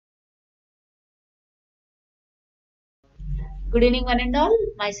Good evening, one and all.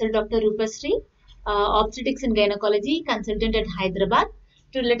 Myself, Dr. Rupasri, obstetrics and gynecology consultant at Hyderabad.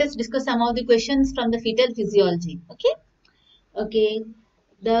 To let us discuss some of the questions from the fetal physiology. Okay.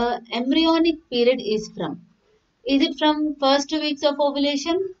 The embryonic period is from. Is it from first 2 weeks of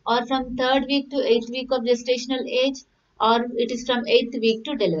ovulation, or from third week to 8th week of gestational age, or it is from 8th week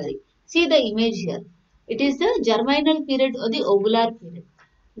to delivery? See the image here. It is the germinal period or the ovular period.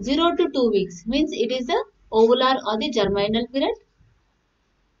 0 to 2 weeks means it is the ovular or the germinal period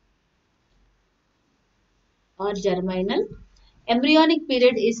or germinal. Embryonic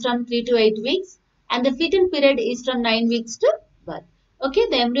period is from 3 to 8 weeks and the fetal period is from 9 weeks to birth. Okay,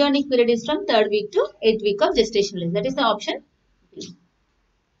 the embryonic period is from 3rd week to 8th week of gestational age. That is the option B.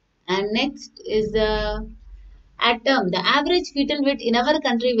 And next is the at term, the average fetal weight in our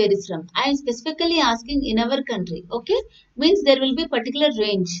country varies from. I am specifically asking in our country. Okay, means there will be particular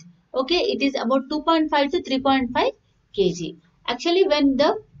range. Okay, it is about 2.5 to 3.5 kg. Actually, when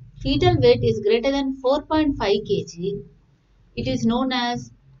the fetal weight is greater than 4.5 kg, it is known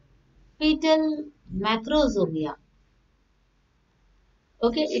as fetal macrosomia.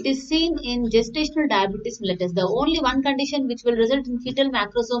 Okay, it is seen in gestational diabetes mellitus. The only one condition which will result in fetal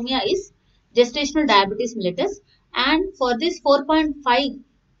macrosomia is gestational diabetes mellitus. And for this 4.5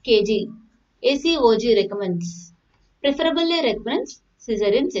 kg, ACOG preferably recommends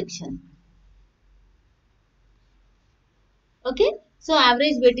cesarean section. Okay, so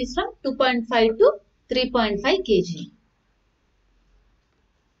average weight is from 2.5 to 3.5 kg.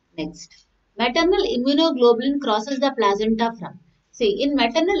 Next, maternal immunoglobulin crosses the placenta from. See, in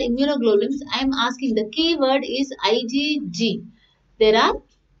maternal immunoglobulins, I am asking the key word is IgG. There are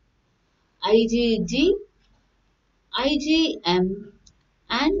IgG, IgM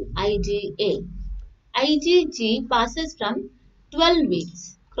and IgA. IgG passes from 12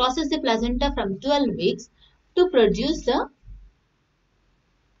 weeks, crosses the placenta from 12 weeks to produce the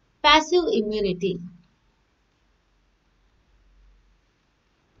passive immunity.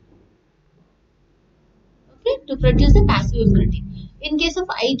 Okay, to produce the passive immunity. In case of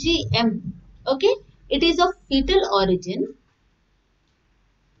IgM, okay, it is of fetal origin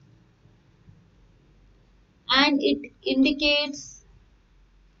and it indicates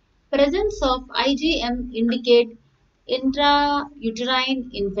presence of IgM indicate intrauterine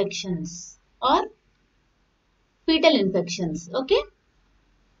infections or fetal infections. Okay,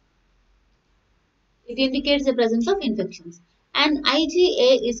 it indicates the presence of infections. And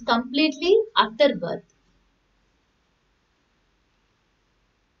IgA is completely after birth.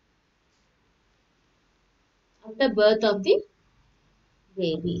 After birth of the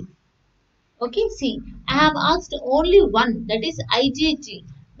baby. Okay, see, I have asked only one, that is IgG,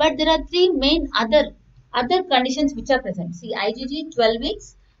 but there are three main other conditions which are present. See, IgG 12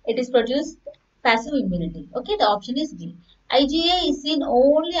 weeks, it is produced passive immunity. Okay, the option is B. IgA is seen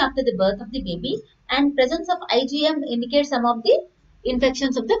only after the birth of the baby, and presence of IgM indicates some of the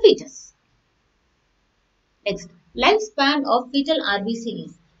infections of the fetus. Next, lifespan of fetal RBC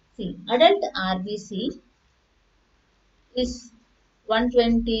is, see, adult RBC is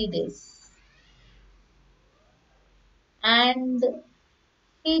 120 days. And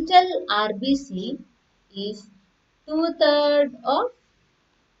fetal RBC is 2/3 of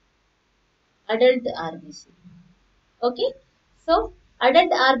adult RBC. Okay, so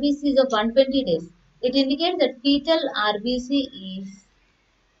adult RBC is of 120 days. It indicates that fetal RBC is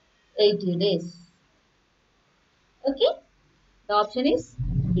 80 days. Okay, the option is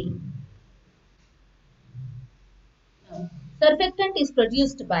B. Now, surfactant is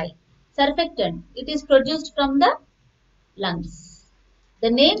produced by surfactant. It is produced from the lungs. The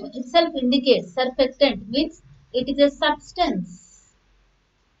name itself indicates surfactant means it is a substance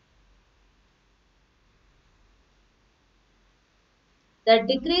that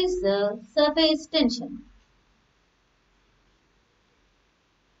decreases the surface tension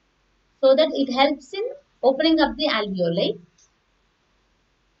so that it helps in opening up the alveoli.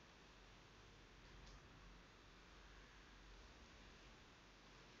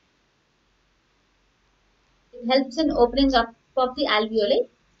 It helps in opening up of the alveoli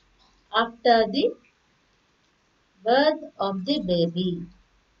after the birth of the baby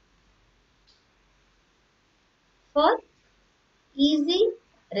for easy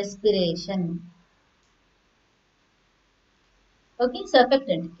respiration. Okay,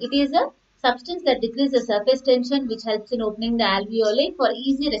 surfactant. It is a substance that decreases the surface tension which helps in opening the alveoli for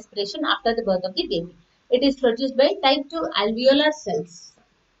easy respiration after the birth of the baby. It is produced by type 2 alveolar cells.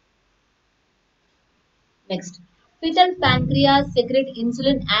 Next, fetal pancreas secrete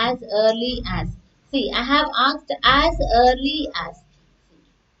insulin as early as. See, I have asked as early as.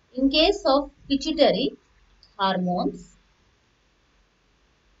 In case of pituitary hormones,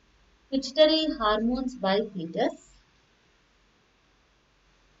 pituitary hormones by fetus.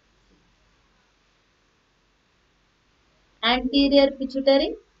 Anterior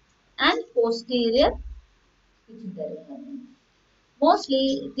pituitary and posterior pituitary hormones.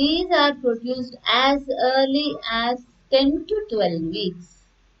 Mostly, these are produced as early as 10 to 12 weeks.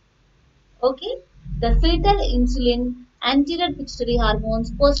 Okay, the fetal insulin, anterior pituitary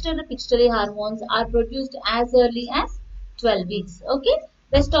hormones, posterior pituitary hormones are produced as early as 12 weeks. Okay,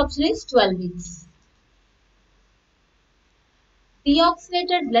 best option is 12 weeks.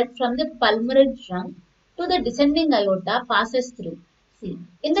 Deoxygenated blood from the pulmonary trunk to the descending aorta passes through. See,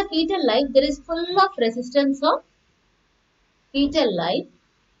 in the fetal life, there is full of resistance of fetal life,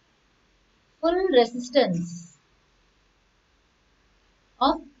 full resistance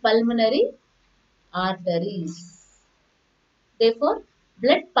of pulmonary arteries. Therefore,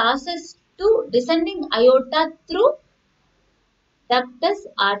 blood passes to descending aorta through ductus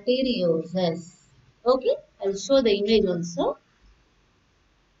arteriosus. Okay, I'll show the image also.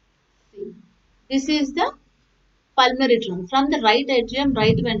 See, this is the pulmonary trunk. From the right atrium,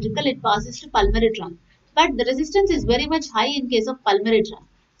 right ventricle, it passes to pulmonary trunk. But the resistance is very much high in case of pulmonary trunk.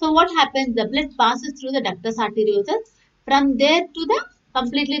 So what happens? The blood passes through the ductus arteriosus. From there to the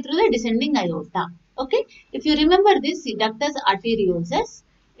completely through the descending aorta. Okay. If you remember this, see, ductus arteriosus,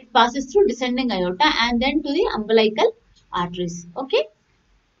 it passes through descending aorta and then to the umbilical arteries. Okay.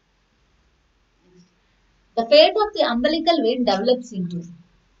 The fate of the umbilical vein develops into.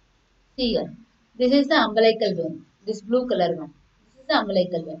 See here. This is the umbilical vein. This blue color one. This is the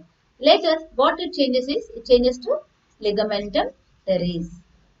umbilical vein. Later, what it changes is, it changes to ligamentum teres.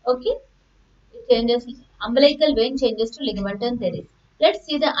 Okay. It changes, umbilical vein changes to ligamentum teres. Let's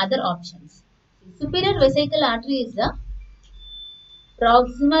see the other options. Superior vesical artery is the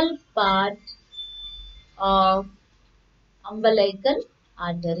proximal part of umbilical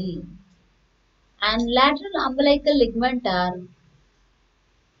artery. And lateral umbilical ligament are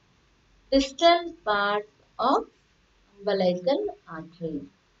distal part of umbilical artery.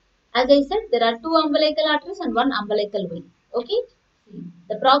 As I said, there are two umbilical arteries and one umbilical vein. Okay. See,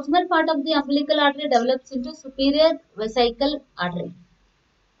 the proximal part of the umbilical artery develops into superior vesical artery,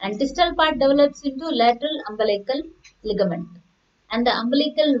 and distal part develops into lateral umbilical ligament, and the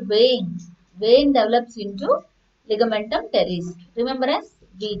umbilical vein develops into ligamentum teres. Remember as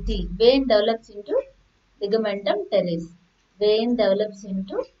VT. Vein develops into ligamentum teres. Vein develops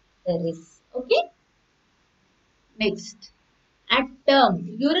into teres. Okay. Next. At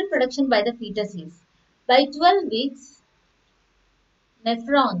term, urine production by the fetus is by 12 weeks,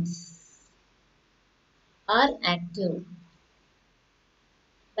 nephrons are active.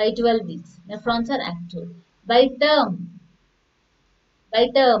 By 12 weeks, nephrons are active. By term,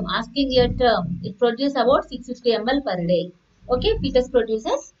 asking your term, it produces about 650 ml per day. Okay, fetus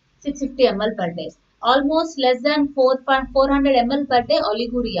produces 650 ml per day. Almost less than 400 ml per day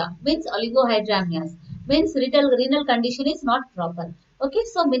oliguria, means oligohydramnias, means renal condition is not proper. Okay,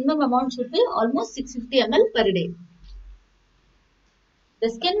 so minimum amount should be almost 650 ml per day. The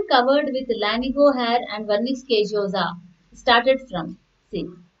skin covered with lanigo hair and vernix caseosa started from, see,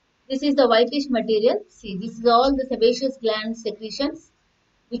 this is the whitish material. See, this is all the sebaceous gland secretions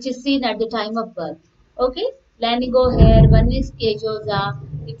which is seen at the time of birth. Okay, lanigo hair, vernix caseosa,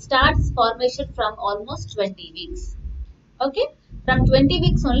 it starts formation from almost 20 weeks. Okay, from 20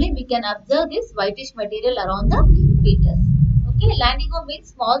 weeks only we can observe this whitish material around the fetus. Okay, lanigo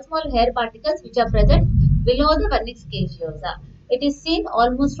means small hair particles which are present below the vernix caseosa. It is seen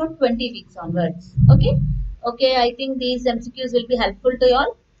almost from 20 weeks onwards. Okay, I think these MCQs will be helpful to you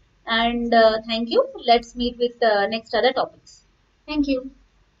all. And thank you. Let's meet with next other topics. Thank you.